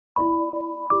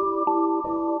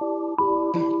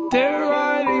They're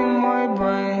riding my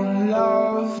brain,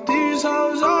 love. These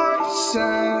hoes are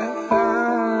sad.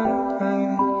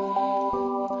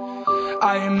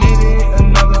 I admit it,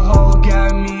 another hoe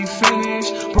got me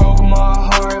finished. Broke my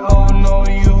heart, oh no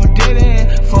you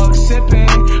didn't. Fuck sippin',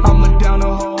 I'ma down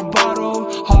a whole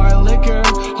bottle. Hard liquor,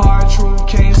 hard truth,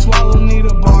 can't swallow. Need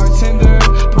a bartender,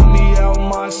 put me out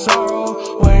my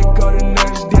sorrow. Wake up the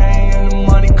next day in the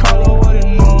Monte Carlo with a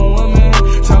new woman.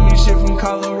 Tell me shit from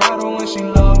Colorado and she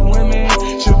love women.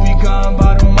 She'll be gone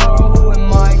by tomorrow, who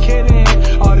am I kidding?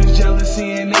 All this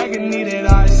jealousy and agony that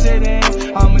I sit in.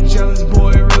 I'm a jealous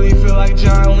boy, really feel like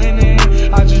John Lennon.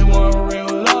 I just want real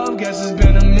love, guess it's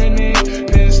been a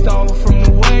minute. Pissed off from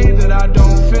the way that I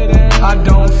don't fit in. I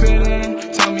don't fit